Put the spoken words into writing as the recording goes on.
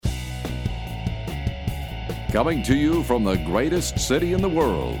Coming to you from the greatest city in the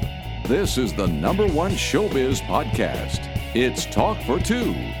world, this is the #1 showbiz podcast. It's Talk for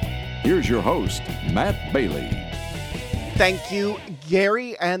Two. Here's your host, Matt Bailey. Thank you,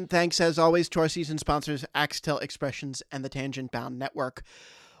 Gary, and thanks as always to our season sponsors, Axtel Expressions and the Tangent Bound Network.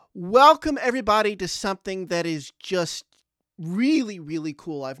 Welcome everybody to something that is just really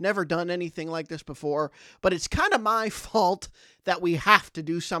cool. I've never done anything like this before, but it's kind of my fault that we have to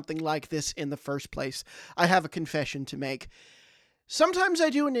do something like this in the first place. I have a confession to make. Sometimes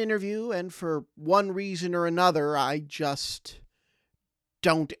I do an interview, and for one reason or another, I just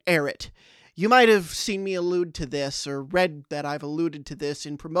don't air it. You might have seen me allude to this or read that I've alluded to this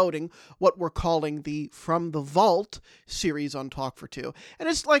in promoting what we're calling the From the Vault series on Talk for Two. And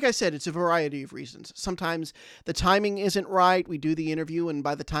it's like I said, it's a variety of reasons. Sometimes the timing isn't right. We do the interview, and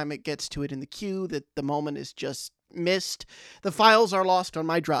by the time it gets to it in the queue, the moment is just missed. The files are lost on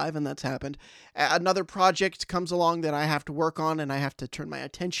my drive, and that's happened. Another project comes along that I have to work on, and I have to turn my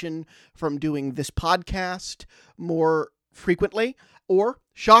attention from doing this podcast more frequently. Or,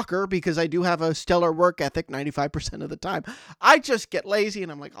 shocker, because I do have a stellar work ethic 95% of the time, I just get lazy and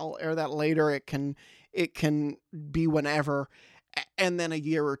I'm like, I'll air that later. It can be whenever. And then a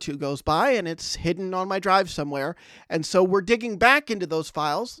year or two goes by and it's hidden on my drive somewhere. And so we're digging back into those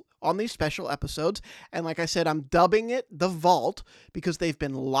files on these special episodes. And like I said, I'm dubbing it The Vault because they've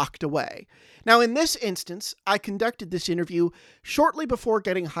been locked away. Now, in this instance, I conducted this interview shortly before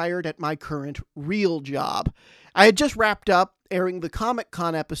getting hired at my current real job. I had just wrapped up airing the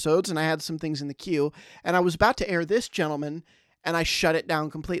Comic-Con episodes, and I had some things in the queue, and I was about to air this gentleman, and I shut it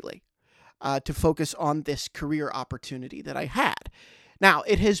down completely to focus on this career opportunity that I had. Now,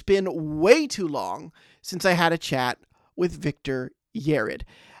 it has been way too long since I had a chat with Victor Yerrid.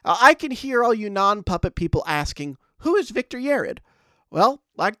 I can hear all you non-puppet people asking, who is Victor Yerrid? Well,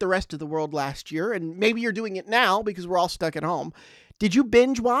 like the rest of the world last year, and maybe you're doing it now because we're all stuck at home, did you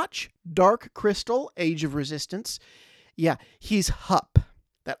binge watch Dark Crystal: Age of Resistance? Yeah, he's Hup,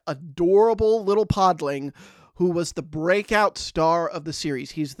 that adorable little podling who was the breakout star of the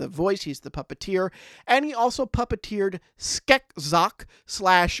series. He's the voice, he's the puppeteer, and he also puppeteered Skekzok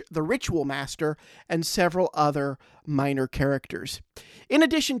 / the Ritual Master and several other minor characters. In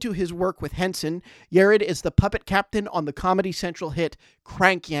addition to his work with Henson, Yerrid is the puppet captain on the Comedy Central hit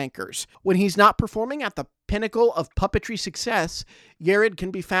Crank Yankers. When he's not performing at the pinnacle of puppetry success, Yerrid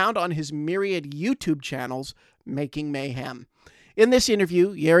can be found on his myriad YouTube channels, Making Mayhem. In this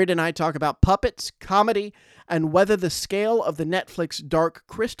interview, Yerrid and I talk about puppets, comedy, and whether the scale of the Netflix Dark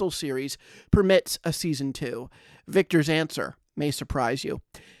Crystal series permits a season 2. Victor's answer may surprise you.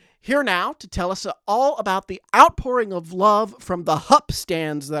 Here now to tell us all about the outpouring of love from the Hup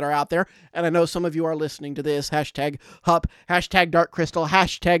stands that are out there, and I know some of you are listening to this, hashtag Hup, hashtag Dark Crystal,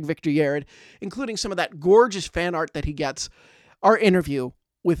 hashtag Victor Yerrid, including some of that gorgeous fan art that he gets, our interview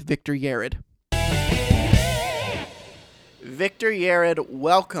with Victor Yerrid. Victor Yerrid,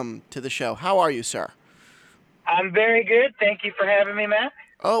 welcome to the show. How are you, sir? I'm very good. Thank you for having me, Matt.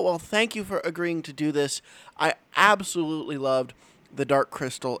 Oh, well, thank you for agreeing to do this. I absolutely loved the Dark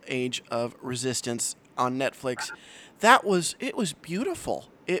Crystal: Age of Resistance on Netflix. It was beautiful.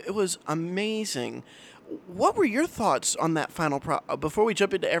 It was amazing. What were your thoughts on that final before we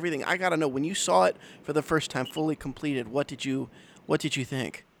jump into everything? I got to know, when you saw it for the first time fully completed, what did you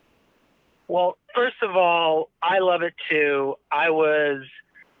think? Well, first of all, I love it too. I was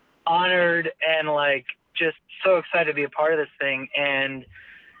honored and just so excited to be a part of this thing. And,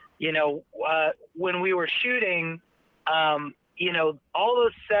 when we were shooting, all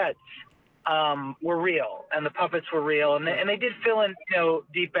those sets were real and the puppets were real. And they did fill in,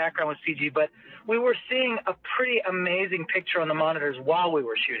 deep background with CG, but we were seeing a pretty amazing picture on the monitors while we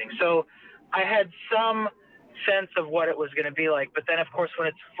were shooting. So I had some sense of what it was going to be like. But then, of course, when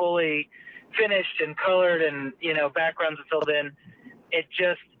it's fully finished and colored and backgrounds are filled in, it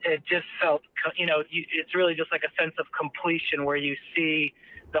just felt it's really just like a sense of completion where you see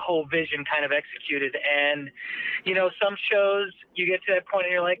the whole vision kind of executed. And some shows you get to that point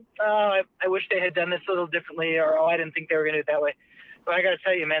and you're like, oh, I wish they had done this a little differently, or I didn't think they were going to do it that way. But I got to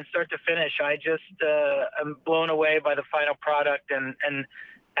tell you, man, start to finish, I just am blown away by the final product and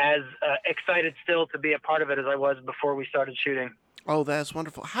as excited still to be a part of it as I was before we started shooting. Oh, that's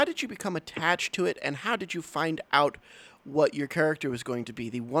wonderful. How did you become attached to it, and how did you find out what your character was going to be,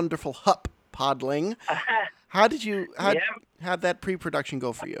 the wonderful Hup Podling? How'd that pre-production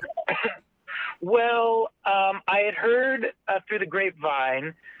go for you? Well, I had heard through the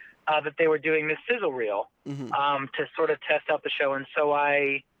grapevine that they were doing this sizzle reel to sort of test out the show, and so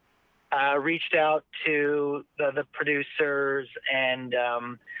I reached out to the producers and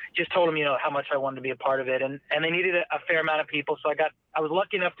just told them, how much I wanted to be a part of it. And they needed a fair amount of people. So I was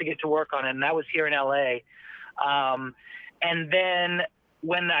lucky enough to get to work on it, and that was here in LA. And then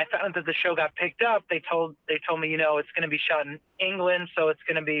when I found out that the show got picked up, they told me, it's going to be shot in England. So it's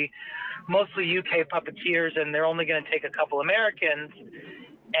going to be mostly UK puppeteers, and they're only going to take a couple Americans.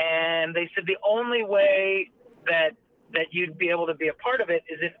 And they said the only way that you'd be able to be a part of it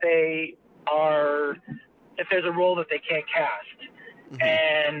is if there's a role that they can't cast. Mm-hmm.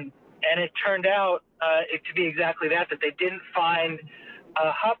 And it turned out to be exactly that they didn't find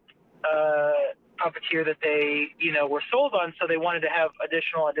a Hupp puppeteer that they, were sold on. So they wanted to have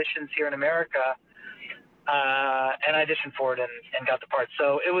additional auditions here in America, and I auditioned for it and got the part.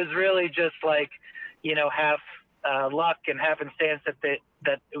 So it was really just like, half luck and happenstance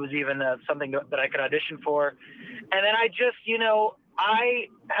that it was even something that I could audition for. And then I just, I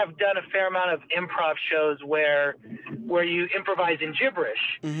have done a fair amount of improv shows where you improvise in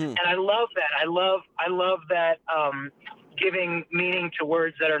gibberish. Mm-hmm. And I love that. I love that giving meaning to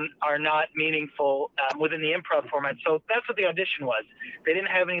words that are not meaningful within the improv format. So that's what the audition was. They didn't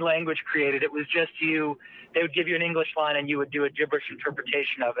have any language created. It was just they would give you an English line and you would do a gibberish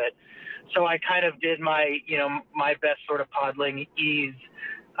interpretation of it. So I kind of did my best sort of podling ease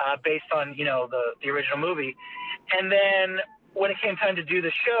based on, the original movie. And then when it came time to do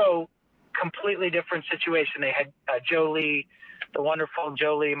the show, completely different situation. They had Jolie, the wonderful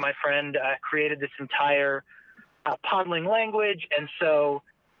Jolie, my friend, created this entire podling language. And so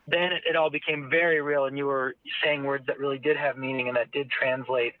then it all became very real, and you were saying words that really did have meaning and that did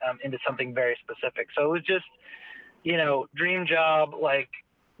translate into something very specific. So it was just, dream job, like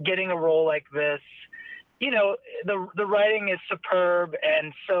getting a role like this. The writing is superb.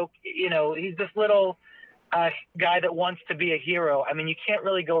 And so, he's this little guy that wants to be a hero. I mean, you can't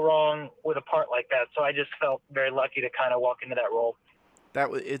really go wrong with a part like that. So I just felt very lucky to kind of walk into that role.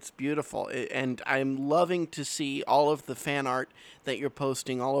 It's beautiful, and I'm loving to see all of the fan art that you're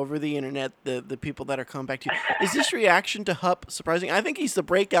posting all over the internet, the people that are coming back to you. Is this reaction to Hupp surprising? I think he's the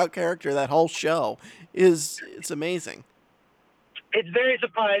breakout character of that whole show. It's amazing. It's very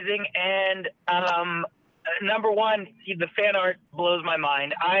surprising, and number one, the fan art blows my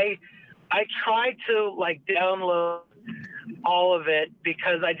mind. I try to download all of it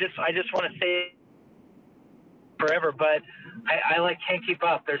because I just want to say forever, but I can't keep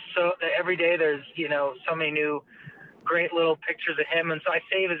up. Every day there's so many new great little pictures of him, and so I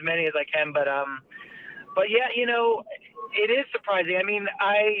save as many as I can. But yeah, it is surprising. I mean,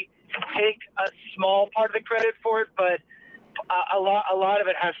 I take a small part of the credit for it, but a lot of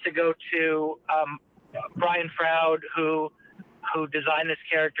it has to go to Brian Froud, who designed this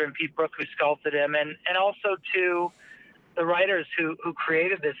character, and Pete Brook, who sculpted him, and also to the writers who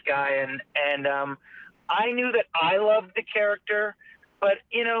created this guy. And I knew that I loved the character, but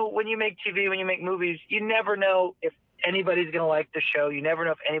when you make TV, when you make movies, you never know if anybody's going to like the show. You never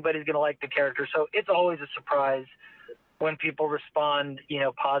know if anybody's going to like the character. So it's always a surprise when people respond,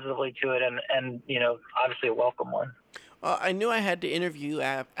 positively to it, and obviously a welcome one. I knew I had to interview you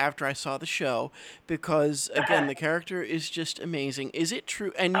after I saw the show because, again, the character is just amazing. Is it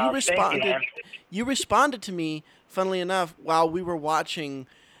true? And you responded. You responded to me, funnily enough, while we were watching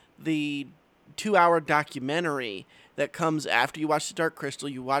the 2-hour documentary that comes after you watch The Dark Crystal.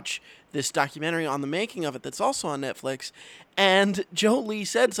 You watch this documentary on the making of it that's also on Netflix. And Jolie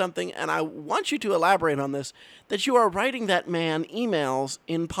said something, and I want you to elaborate on this, that you are writing that man emails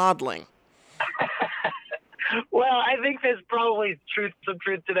in podling. Well, I think there's probably some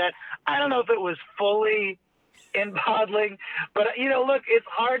truth to that. I don't know if it was fully in podling, but look, it's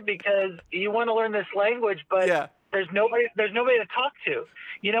hard because you want to learn this language, but there's nobody to talk to,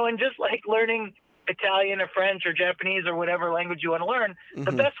 and just like learning Italian or French or Japanese or whatever language you want to learn, mm-hmm.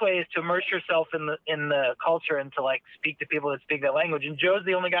 The best way is to immerse yourself in the culture and to speak to people that speak that language. And Joe's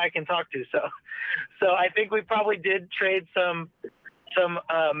the only guy I can talk to, so I think we probably did trade some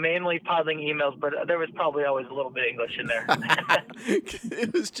mainly podling emails, but there was probably always a little bit of English in there.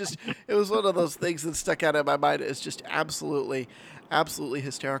 It was one of those things that stuck out in my mind. It's just absolutely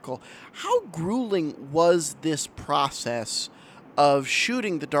hysterical. How grueling was this process of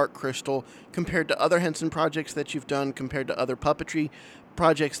shooting The Dark Crystal compared to other Henson projects that you've done, compared to other puppetry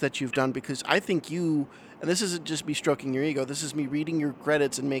projects that you've done? Because I think you, and this isn't just me stroking your ego, this is me reading your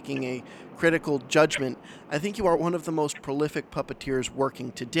credits and making a critical judgment. I think you are one of the most prolific puppeteers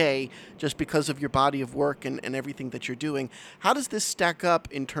working today just because of your body of work and everything that you're doing. How does this stack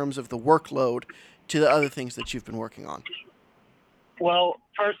up in terms of the workload to the other things that you've been working on? Well,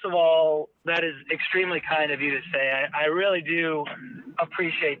 first of all, that is extremely kind of you to say. I really do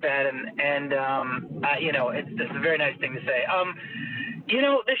appreciate that, and it's a very nice thing to say.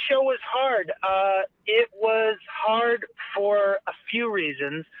 This show was hard. It was hard for a few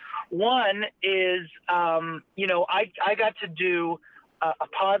reasons. One is, I got to do a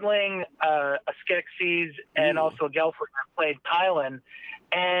Podling, a Skeksis, and also a Gelfling. I played Kylan.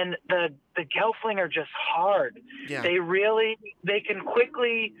 And the Gelfling are just hard. Yeah. They can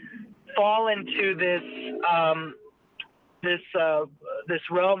quickly fall into this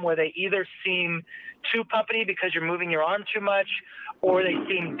realm where they either seem too puppety because you're moving your arm too much, or they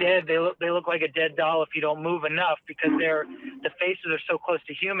seem dead. They look like a dead doll if you don't move enough because the faces are so close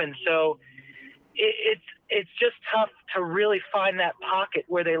to humans. So it's just tough to really find that pocket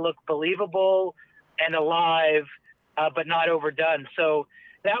where they look believable and alive, but not overdone. So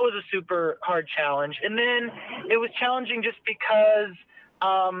that was a super hard challenge. And then it was challenging just because,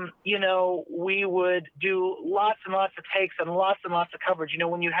 we would do lots and lots of takes and lots of coverage.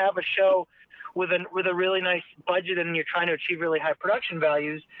 When you have a show with a really nice budget and you're trying to achieve really high production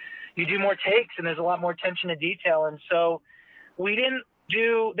values, you do more takes and there's a lot more attention to detail. And so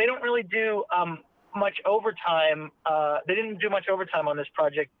they don't really do much overtime. They didn't do much overtime on this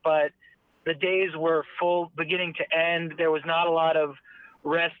project, but the days were full beginning to end. There was not a lot of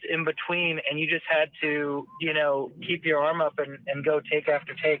rest in between, and you just had to, keep your arm up and go take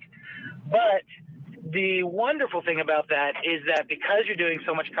after take. But the wonderful thing about that is that because you're doing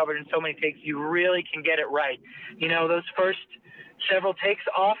so much coverage and so many takes, you really can get it right. Those first several takes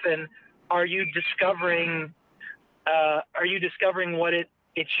often are you discovering what it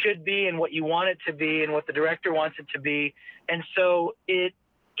should be and what you want it to be and what the director wants it to be. And so it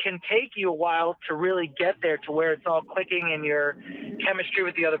can take you a while to really get there to where it's all clicking and your chemistry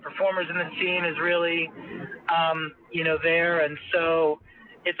with the other performers in the scene is really, there. And so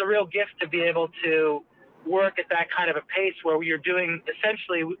it's a real gift to be able to work at that kind of a pace where you're doing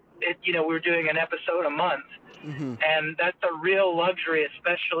essentially, we're doing an episode a month. Mm-hmm. And that's a real luxury,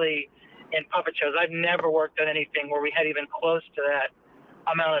 especially in puppet shows. I've never worked on anything where we had even close to that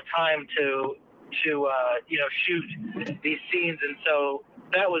amount of time to shoot these scenes. And so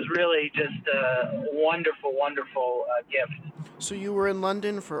that was really just a wonderful, wonderful gift. So you were in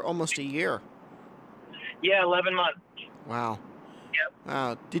London for almost a year. Yeah, 11 months. Wow. Yep.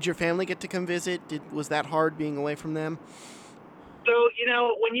 Wow. Did your family get to come visit? Was that hard being away from them? So,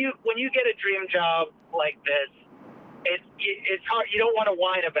 when you get a dream job like this, it's hard. You don't want to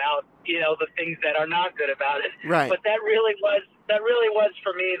whine about, the things that are not good about it. Right. But that really was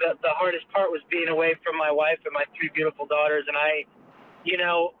for me the hardest part, was being away from my wife and my three beautiful daughters. And I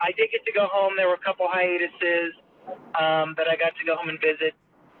did get to go home. There were a couple hiatuses that I got to go home and visit.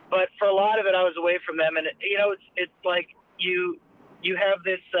 But for a lot of it, I was away from them. And, it's like you have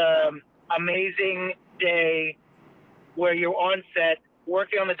this amazing day where you're on set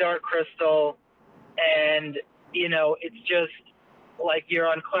working on the Dark Crystal, and, it's just like you're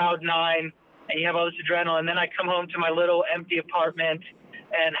on cloud nine and you have all this adrenaline. And then I come home to my little empty apartment,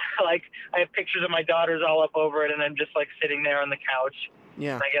 and I have pictures of my daughters all up over it, and I'm just sitting there on the couch.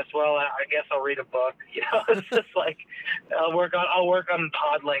 Yeah. And I guess I'll read a book. It's just I'll work on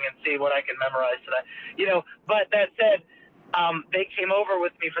Podling and see what I can memorize today. But that said, they came over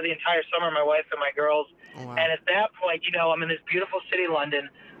with me for the entire summer, my wife and my girls. Oh, wow. And at that point, I'm in this beautiful city, London.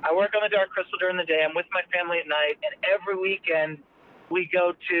 I work on the Dark Crystal during the day. I'm with my family at night, and every weekend we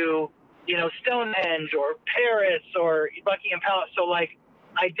go to, Stonehenge or Paris or Buckingham Palace. So I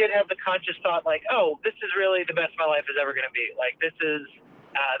did have the conscious thought, this is really the best my life is ever going to be. This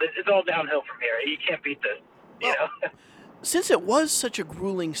is all downhill from here. You can't beat this. Since it was such a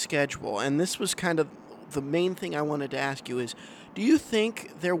grueling schedule, and this was kind of the main thing I wanted to ask you is, do you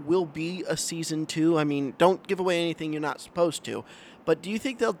think there will be a season 2? I mean, don't give away anything you're not supposed to, but do you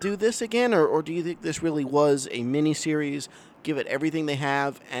think they'll do this again, or do you think this really was a mini-series, give it everything they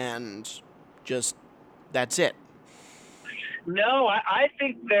have, and just that's it? No, I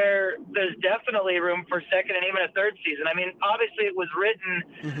think there's definitely room for a second and even a third season. I mean, obviously it was written,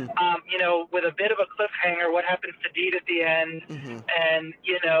 mm-hmm. With a bit of a cliffhanger, what happens to Deed at the end, mm-hmm. and,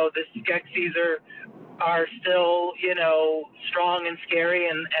 the Skeksis are still, strong and scary,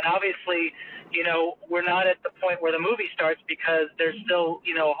 and obviously, we're not at the point where the movie starts because there's still,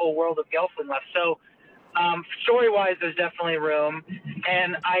 a whole world of Gelfling left. So, story-wise, there's definitely room,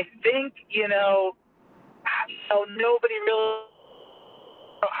 and I think, so nobody really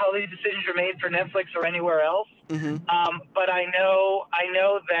knows how these decisions are made for Netflix or anywhere else. Mm-hmm. But I know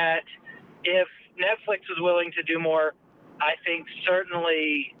that if Netflix was willing to do more, I think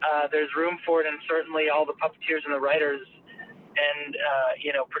certainly there's room for it, and certainly all the puppeteers and the writers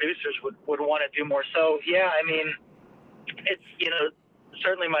producers would want to do more. So yeah, I mean, it's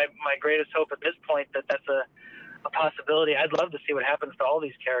certainly my greatest hope at this point that that's a possibility. I'd love to see what happens to all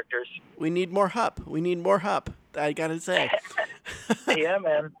these characters. We need more Hup. I gotta say. Yeah,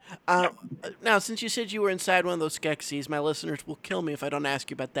 man. Now, since you said you were inside one of those Skeksis, my listeners will kill me if I don't ask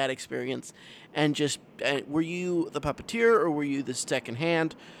you about that experience. And just, were you the puppeteer or were you the second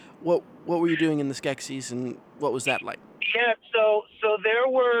hand? What were you doing in the Skeksis, and what was that like? Yeah, so there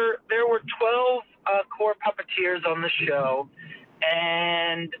were 12 core puppeteers on the show,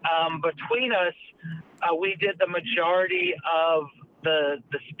 and between us, we did the majority of the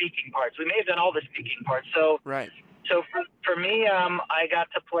speaking parts. We may have done all the speaking parts. So right. So for me, I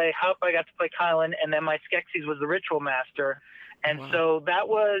got to play Hup, I got to play Kylan, and then my Skeksis was the Ritual Master. And wow. So that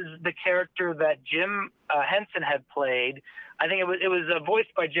was the character that Jim Henson had played. I think it was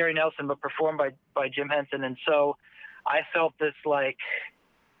voiced by Jerry Nelson, but performed by Jim Henson. And so I felt this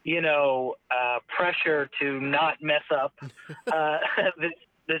pressure to not mess up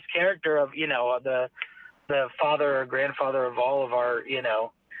this character of the father or grandfather of all of our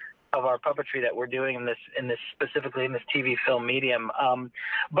of our puppetry that we're doing in this specifically in this TV film medium.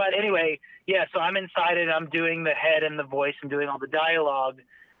 But anyway, yeah, so I'm inside it. I'm doing the head and the voice and doing all the dialogue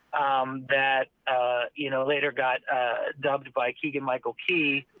that later got dubbed by Keegan-Michael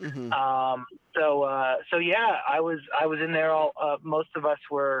Key. Mm-hmm. So yeah, I was in there. Most of us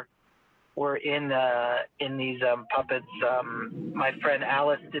were in these puppets. My friend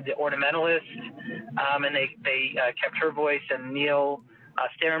Alice did the ornamentalist, and they kept her voice, and Neil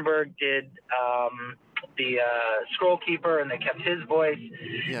Sterenberg did the scroll keeper, and they kept his voice.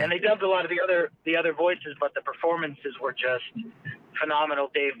 Yeah. And they dubbed a lot of the other voices, but the performances were just phenomenal.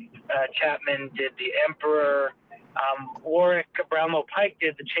 Dave Chapman did the Emperor. Warwick Brownlow Pike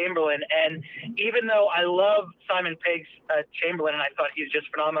did the Chamberlain. And even though I love Simon Pegg's Chamberlain, and I thought he was just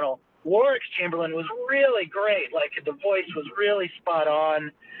phenomenal, Warwick's Chamberlain was really great. Like, the voice was really spot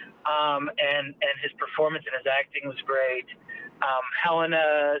on, and his performance and his acting was great.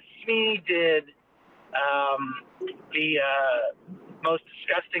 Helena Smee did the most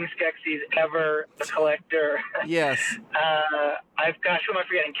disgusting Skeksis ever, the Collector. Yes. Who am I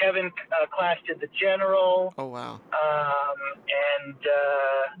forgetting? Kevin Clash did the General. Oh, wow. And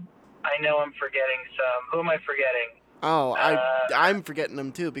I know I'm forgetting some. Who am I forgetting? Oh, I'm forgetting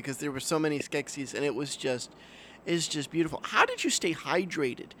them too, because there were so many Skeksis, and it's just beautiful. How did you stay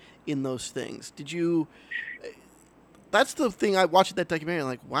hydrated in those things? That's the thing I watched that documentary,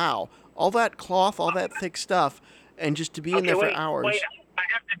 like, wow, all that cloth, all that thick stuff, and just to be in there for hours. Wait, I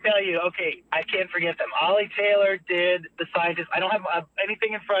have to tell you, okay, I can't forget them. Ollie Taylor did the Scientist. I don't have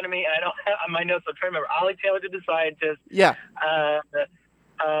anything in front of me, and I don't have my notes. I'm trying to remember. Ollie Taylor did the Scientist. Yeah.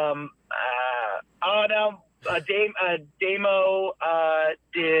 Damo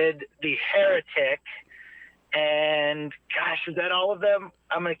did the Heretic, and gosh, is that all of them?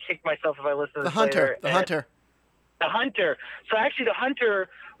 I'm gonna kick myself if I listen to this later. The Hunter. The Hunter. So actually, the Hunter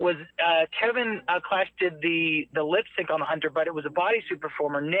was Kevin Clash did the lip sync on the Hunter, but it was a bodysuit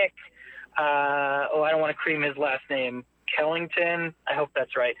performer, Nick. I don't want to cream his last name. Kellington. I hope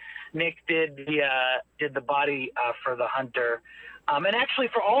that's right. Nick did the body for the Hunter. And actually,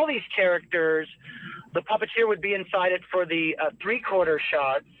 for all these characters, the puppeteer would be inside it for the 3/4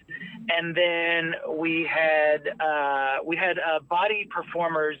 shots, and then we had body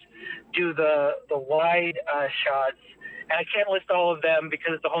performers do the wide shots. And I can't list all of them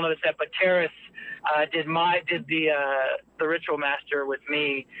because it's a whole other set. But Terrace did the Ritual Master with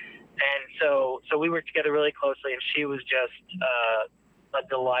me, and so we worked together really closely, and she was just a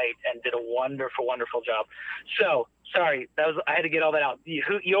delight and did a wonderful, wonderful job. So. Sorry, I had to get all that out.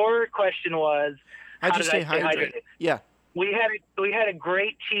 Your question was, how did I stay hydrated? Yeah, we had a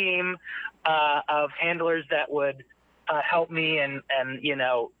great team of handlers that would help me and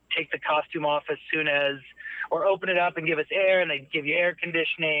take the costume off as soon as, or open it up and give us air, and they'd give you air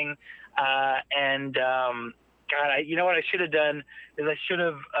conditioning. God, you know what I should have done is I should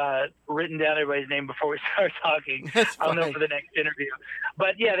have written down everybody's name before we start talking. I'll know for the next interview.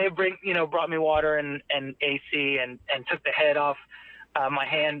 But yeah, they brought me water and AC and took the head off my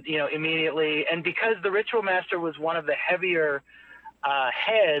hand, immediately. And because the Ritual Master was one of the heavier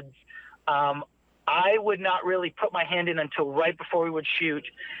heads, I would not really put my hand in until right before we would shoot,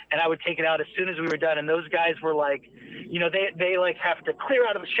 and I would take it out as soon as we were done. And those guys were like, they like have to clear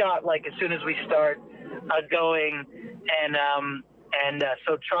out of the shot like as soon as we start going, and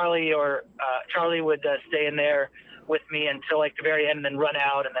so Charlie would stay in there with me until like the very end, and then run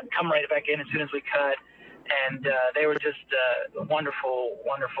out, and then come right back in as soon as we cut. And they were just a wonderful,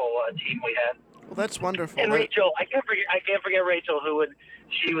 wonderful team we had. Well, that's wonderful. And Rachel, I can't forget Rachel,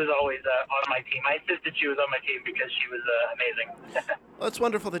 she was always on my team. I insisted she was on my team because she was amazing. Well, it's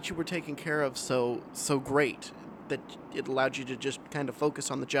wonderful that you were taken care of so great that it allowed you to just kind of focus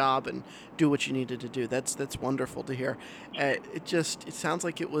on the job and do what you needed to do. That's wonderful to hear. It sounds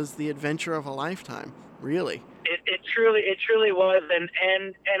like it was the adventure of a lifetime, really. It truly was,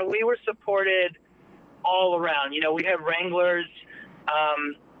 and we were supported all around. We had wranglers,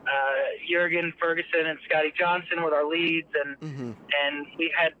 Jurgen Ferguson and Scotty Johnson were our leads, and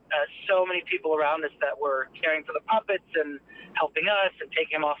we had so many people around us that were caring for the puppets and helping us and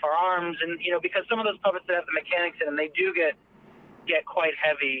taking them off our arms, and because some of those puppets that have the mechanics in them, they do get quite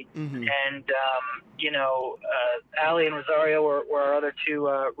heavy, and Ali and Rosario were our other two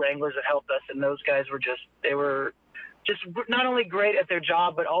wranglers that helped us, and those guys were just not only great at their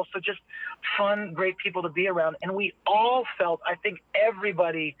job, but also just fun, great people to be around. And we all felt, I think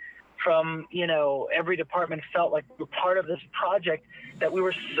everybody from, every department felt like we were part of this project that we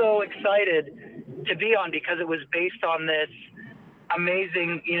were so excited to be on, because it was based on this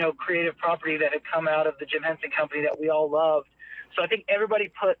amazing, creative property that had come out of the Jim Henson Company that we all loved. So I think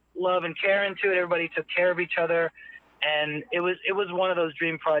everybody put love and care into it. Everybody took care of each other. And it was one of those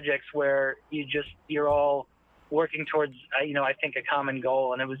dream projects where you're all working towards, I think a common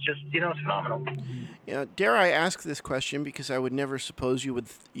goal, and it was just, it's phenomenal. Dare I ask this question, because I would never suppose you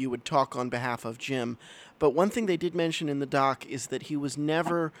would talk on behalf of Jim, but one thing they did mention in the doc is that he was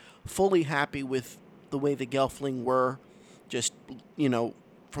never fully happy with the way the Gelfling were, just,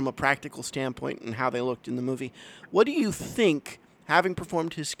 from a practical standpoint and how they looked in the movie. What do you think, having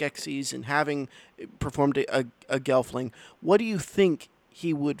performed his Skeksis and having performed a Gelfling, what do you think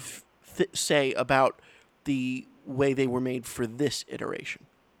he would say about the way they were made for this iteration?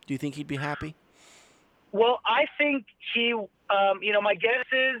 Do you think he'd be happy? Well, I think he, my guess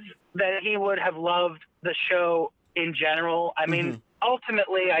is that he would have loved the show in general. I mean,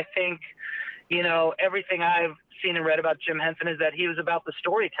 ultimately, I think, everything I've seen and read about Jim Henson is that he was about the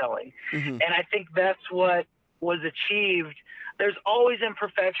storytelling. And I think that's what was achieved. There's always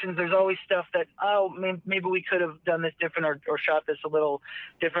imperfections. There's always stuff that, maybe we could have done this different or shot this a little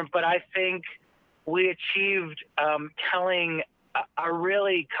different. But I think we achieved telling a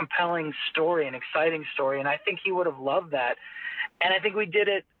really compelling story, an exciting story, and I think he would have loved that. And I think we did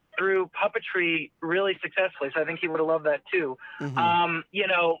it through puppetry really successfully, so I think he would have loved that too.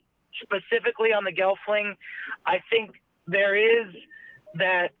 Specifically on the Gelfling, I think there is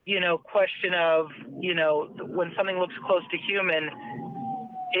that, question of, when something looks close to human,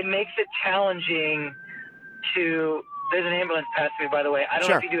 it makes it challenging to... There's an ambulance passing me, by the way. I don't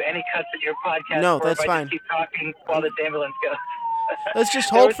know if you do any cuts in your podcast. No, that's fine. Just keep talking while this ambulance goes. Let's just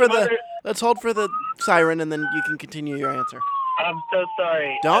hold for the siren, and then you can continue your answer. I'm so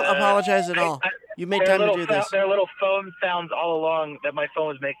sorry. Don't apologize at all. You made time to do this. There are little phone sounds all along that my phone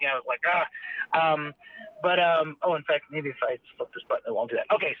was making. I was like, in fact, maybe if I flip this button, it won't do that.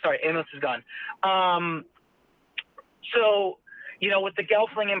 Okay, sorry, ambulance is gone. So, with the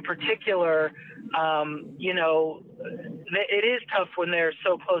Gelfling in particular, it is tough when they're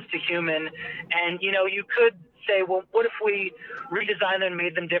so close to human. And, you could say, well, what if we redesigned them and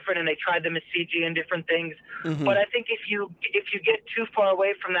made them different and they tried them as CG and different things? But I think if you get too far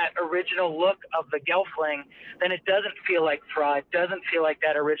away from that original look of the Gelfling, then it doesn't feel like Fra. It doesn't feel like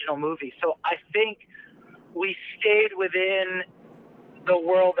that original movie. So I think we stayed within the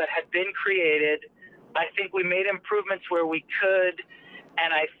world that had been created. I think we made improvements where we could,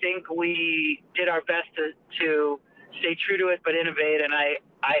 and I think we did our best to stay true to it but innovate. And I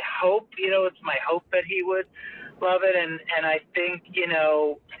hope, it's my hope that he would love it. And I think, his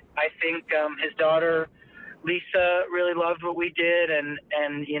daughter Lisa really loved what we did, and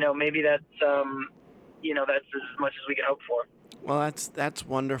maybe that's that's as much as we can hope for. Well, that's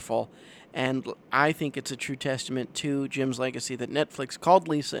wonderful. And I think it's a true testament to Jim's legacy that Netflix called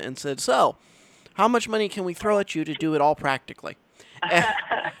Lisa and said, so, how much money can we throw at you to do it all practically?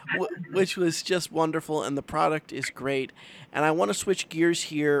 Which was just wonderful, and the product is great. And I want to switch gears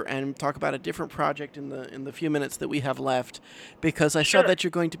here and talk about a different project in the few minutes that we have left, because I saw that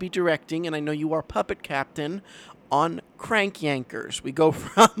you're going to be directing, and I know you are puppet captain on Crank Yankers. We go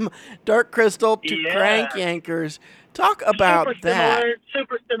from Dark Crystal to Crank Yankers. Talk about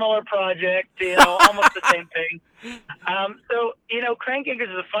super similar project, almost the same thing. So, Crank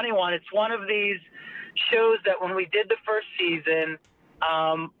Yankers is a funny one. It's one of these shows that when we did the first season,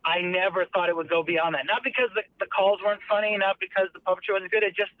 I never thought it would go beyond that. Not because the calls weren't funny, not because the puppetry wasn't good. I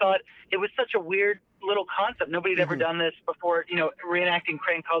just thought it was such a weird little concept. Nobody'd ever done this before, reenacting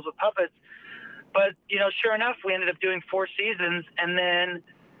crank calls with puppets. But, sure enough, we ended up doing 4 seasons, and then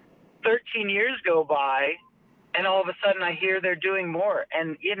 13 years go by, and all of a sudden I hear they're doing more.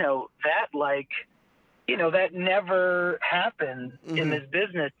 And, that never happens in this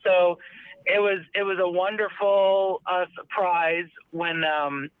business. So it was a wonderful surprise when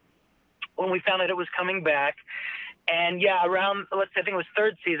we found that it was coming back. And yeah, around, I think it was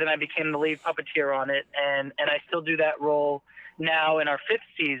third season, I became the lead puppeteer on it. And I still do that role now in our fifth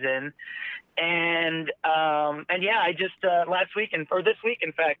season. And yeah, I just this week,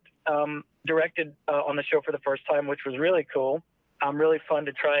 in fact, directed on the show for the first time, which was really cool. Really fun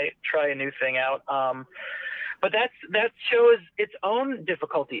to try a new thing out. But that show is its own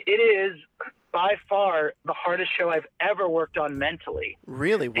difficulty. It is by far the hardest show I've ever worked on mentally.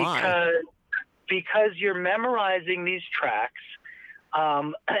 Really? Why? Because you're memorizing these tracks,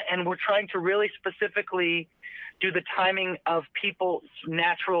 and we're trying to really specifically do the timing of people's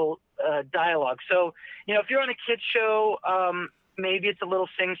natural dialogue. So, if you're on a kid's show, maybe it's a little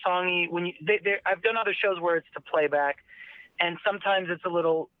sing-songy. I've done other shows where it's to playback, and sometimes it's a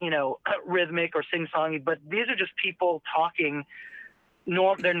little, rhythmic or sing-songy. But these are just people talking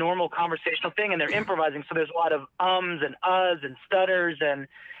their normal conversational thing, and they're improvising. So there's a lot of ums and uhs and stutters,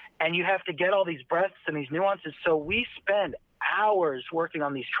 and you have to get all these breaths and these nuances. So we spend hours working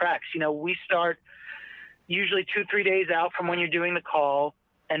on these tracks. We start usually 2-3 days out from when you're doing the call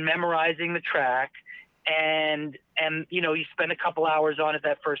and memorizing the track. And you spend a couple hours on it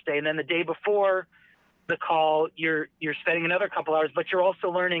that first day. And then the day before the call, you're spending another couple hours, but you're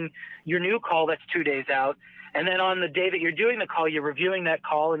also learning your new call that's 2 days out. And then on the day that you're doing the call, you're reviewing that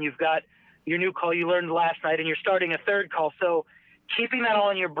call, and you've got your new call you learned last night, and you're starting a third call. So keeping that all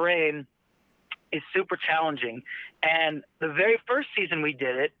in your brain is super challenging. And the very first season we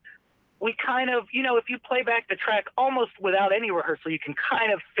did it, we kind of, if you play back the track almost without any rehearsal, you can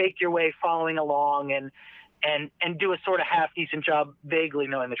kind of fake your way following along and do a sort of half decent job vaguely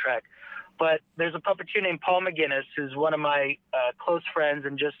knowing the track. But there's a puppeteer named Paul McGinnis, who's one of my close friends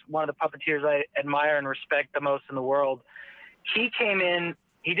and just one of the puppeteers I admire and respect the most in the world. He came in,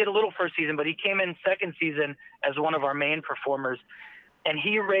 he did a little first season, but he came in second season as one of our main performers. And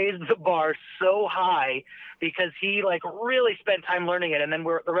he raised the bar so high because he really spent time learning it. And then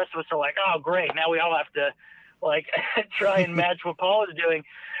the rest of us are like, oh, great. Now we all have to try and match what Paul is doing.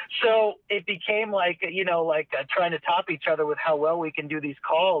 So it became trying to top each other with how well we can do these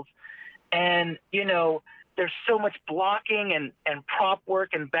calls. And, there's so much blocking and prop work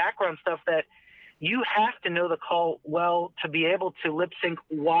and background stuff that you have to know the call well to be able to lip sync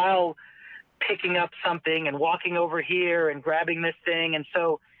while picking up something and walking over here and grabbing this thing. And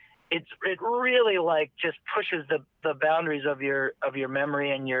so it really just pushes the boundaries of your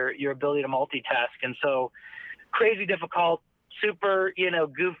memory and your ability to multitask. And so crazy difficult, super,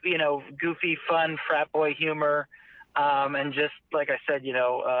 goofy, fun, frat boy humor. And just, like I said,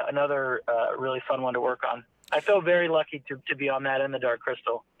 another really fun one to work on. I feel very lucky to be on that in the Dark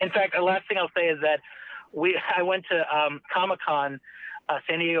Crystal. In fact, the last thing I'll say is that I went to Comic-Con,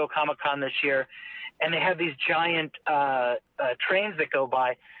 San Diego Comic-Con this year, and they have these giant trains that go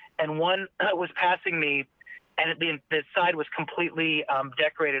by, and one was passing me, and the side was completely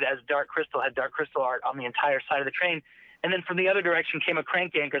decorated as Dark Crystal, had Dark Crystal art on the entire side of the train. And then from the other direction came a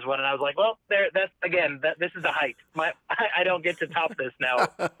Crank Yankers one, and I was like, well, this is the height. I don't get to top this now.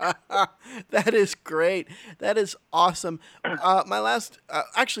 That is great. That is awesome. My last,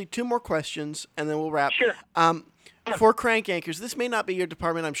 actually, 2 more questions, and then we'll wrap. Sure. For Crank Yankers, this may not be your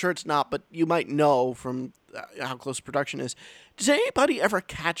department. I'm sure it's not, but you might know from how close production is. Does anybody ever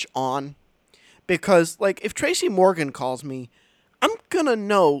catch on? Because, if Tracy Morgan calls me, I'm going to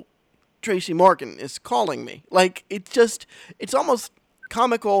know Tracy Morgan is calling me. It's almost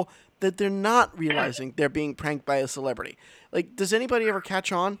comical that they're not realizing they're being pranked by a celebrity. Does anybody ever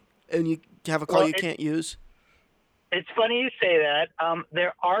catch on and you have a call you can't use? It's funny you say that.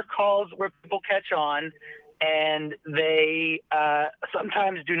 There are calls where people catch on, and they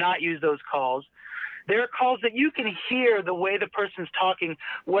sometimes do not use those calls. There are calls that you can hear the way the person's talking,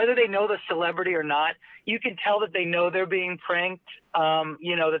 whether they know the celebrity or not. You can tell that they know they're being pranked.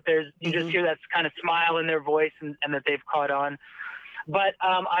 That there's you just hear that kind of smile in their voice and that they've caught on. But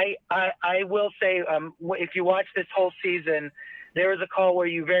I will say, if you watch this whole season, there is a call where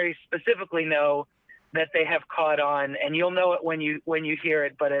you very specifically know that they have caught on, and you'll know it when you hear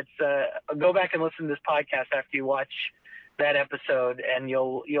it. But it's go back and listen to this podcast after you watch that episode, and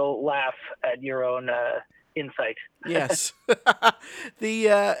you'll laugh at your own insight. Yes.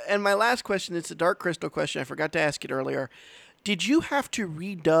 And my last question, it's a Dark Crystal question. I forgot to ask it earlier. Did you have to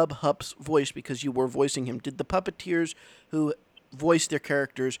redub Hup's voice because you were voicing him? Did the puppeteers who voiced their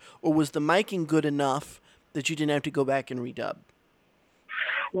characters, or was the miking good enough that you didn't have to go back and redub?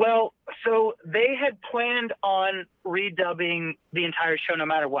 Well, so they had planned on redubbing the entire show no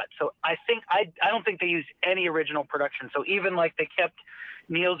matter what. So I don't think they used any original production. So even like they kept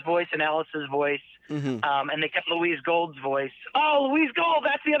Neil's voice and Alice's voice, and they kept Louise Gold's voice. Oh, Louise Gold,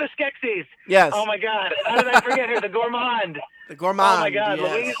 that's the other Skeksis. Yes. Oh my God, how did I forget her? The Gourmand. The Gourmand. Oh my God,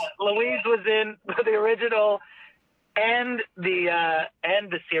 yes. Louise was in the original and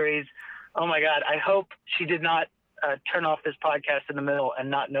the series. Oh my God, I hope she did not turn off this podcast in the middle and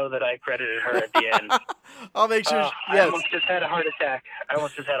not know that I credited her at the end. I'll make sure. Yes. I almost just had a heart attack.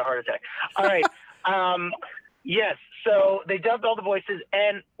 All right. Yes. So they dubbed all the voices,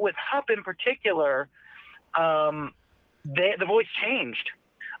 and with Hupp in particular, the voice changed.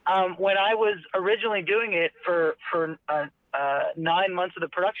 When I was originally doing it for 9 months of the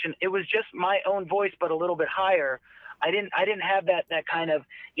production, it was just my own voice, but a little bit higher. I didn't have that kind of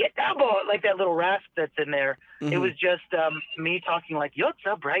double, like that little rasp that's in there. It was just me talking like "Yot's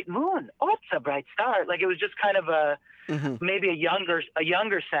a bright moon, Ot's a bright star." Like it was just kind of maybe a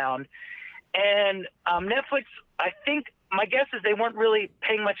younger sound. And Netflix, I think my guess is they weren't really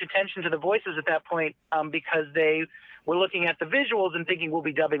paying much attention to the voices at that point because they were looking at the visuals and thinking we'll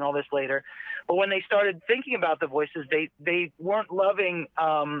be dubbing all this later. But when they started thinking about the voices, they weren't loving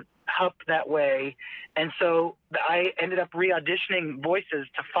Hupp that way. And so I ended up re-auditioning voices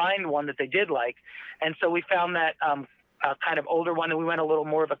to find one that they did like. And so we found that kind of older one, and we went a little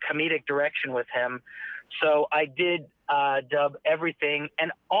more of a comedic direction with him. So I did dub everything.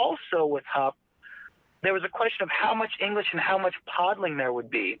 And also with Hupp, there was a question of how much English and how much Podling there would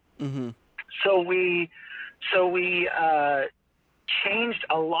be. So we changed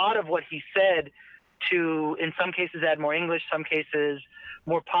a lot of what he said to, in some cases, add more English, some cases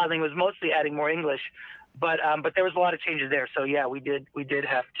more Podling. Was mostly adding more English, but there was a lot of changes there. So yeah, we did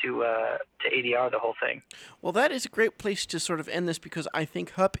have to ADR the whole thing. Well, that is a great place to sort of end this, because I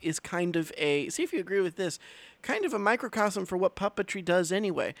think Hupp is kind of see if you agree with this, kind of a microcosm for what puppetry does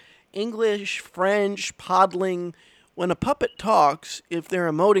anyway. English, French, Podling. When a puppet talks, if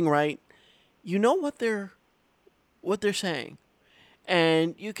they're emoting right, you know what they're saying.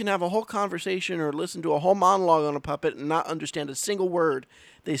 And you can have a whole conversation or listen to a whole monologue on a puppet and not understand a single word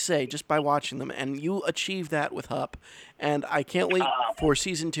they say just by watching them. And you achieve that with Hupp. And I can't wait for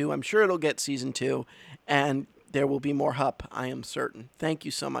season 2. I'm sure it'll get season 2. And there will be more Hupp, I am certain. Thank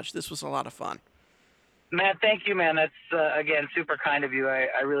you so much. This was a lot of fun. Matt, thank you, man. That's, again, super kind of you.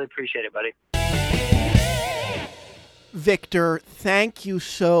 I really appreciate it, buddy. Victor, thank you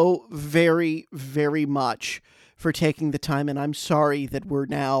so very, very much for taking the time, and I'm sorry that we're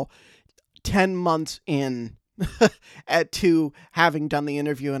now 10 months in to having done the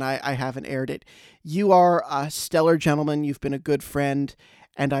interview and I haven't aired it. You are a stellar gentleman. You've been a good friend,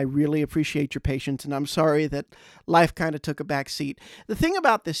 and I really appreciate your patience, and I'm sorry that life kind of took a back seat. The thing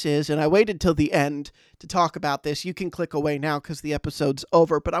about this is, and I waited till the end to talk about this, you can click away now because the episode's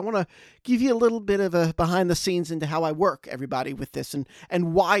over, but I want to give you a little bit of a behind the scenes into how I work, everybody, with this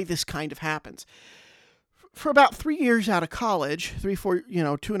and why this kind of happens. For about 3 years out of college,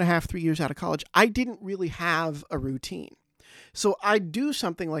 2.5, 3 years out of college, I didn't really have a routine. So I'd do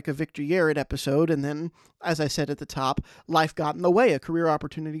something like a Victor Yerritt episode, and then, as I said at the top, life got in the way, a career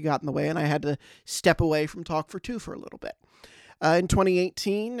opportunity got in the way, and I had to step away from Talk for Two for a little bit. In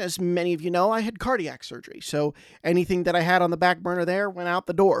 2018, as many of you know, I had cardiac surgery. So anything that I had on the back burner there went out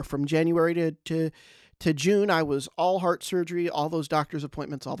the door. From January to June, I was all heart surgery, all those doctor's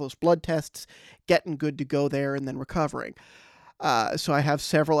appointments, all those blood tests, getting good to go there, and then recovering. So I have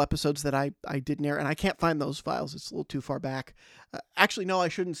several episodes that I didn't air, and I can't find those files. It's a little too far back. Actually, no, I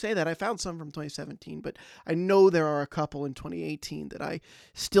shouldn't say that. I found some from 2017, but I know there are a couple in 2018 that I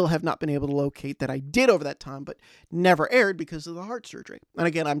still have not been able to locate that I did over that time, but never aired because of the heart surgery. And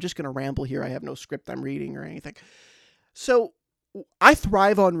again, I'm just going to ramble here. I have no script I'm reading or anything. So I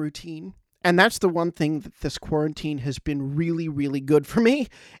thrive on routine. And that's the one thing that this quarantine has been really, really good for me,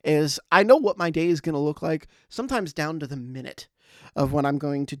 is I know what my day is going to look like, sometimes down to the minute of when I'm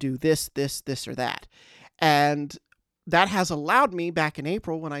going to do this, or that. And that has allowed me back in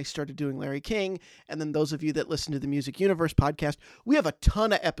April when I started doing Larry King, and then those of you that listen to the Music Universe podcast, we have a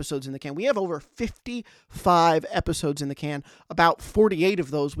ton of episodes in the can. We have over 55 episodes in the can. About 48 of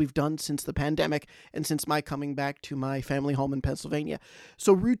those we've done since the pandemic and since my coming back to my family home in Pennsylvania.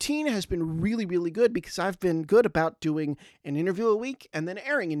 So routine has been really, really good because I've been good about doing an interview a week and then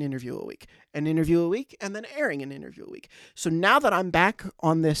airing an interview a week, an interview a week, and then airing an interview a week. So now that I'm back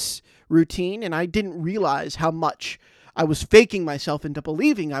on this routine, and I didn't realize how much I was faking myself into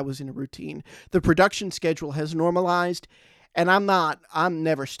believing I was in a routine, the production schedule has normalized, And I'm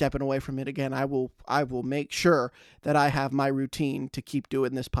never stepping away from it again. I will make sure that I have my routine to keep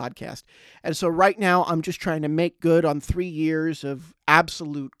doing this podcast. And so right now I'm just trying to make good on 3 years of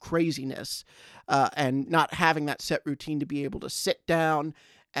absolute craziness, and not having that set routine to be able to sit down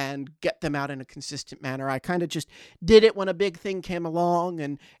and get them out in a consistent manner. I kind of just did it when a big thing came along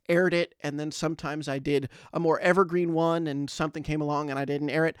and aired it, and then sometimes I did a more evergreen one and something came along and I didn't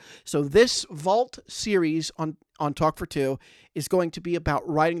air it. So this Vault series on Talk for Two is going to be about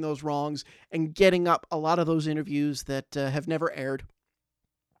righting those wrongs and getting up a lot of those interviews that have never aired,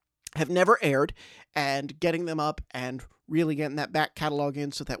 and getting them up and really getting that back catalog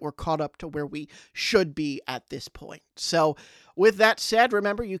in so that we're caught up to where we should be at this point. So with that said,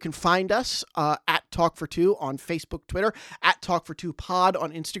 remember you can find us at Talk for Two on Facebook, Twitter, at Talk for Two Pod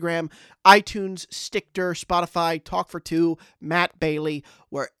on Instagram, iTunes, Stitcher, Spotify, Talk for Two, Matt Bailey,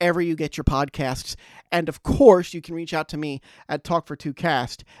 wherever you get your podcasts. And of course, you can reach out to me at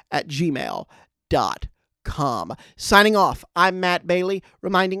talkfor2cast@gmail.com. Signing off, I'm Matt Bailey,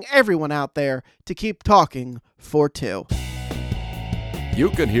 reminding everyone out there to keep talking for two. You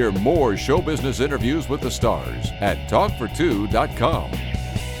can hear more show business interviews with the stars at talkfor2.com.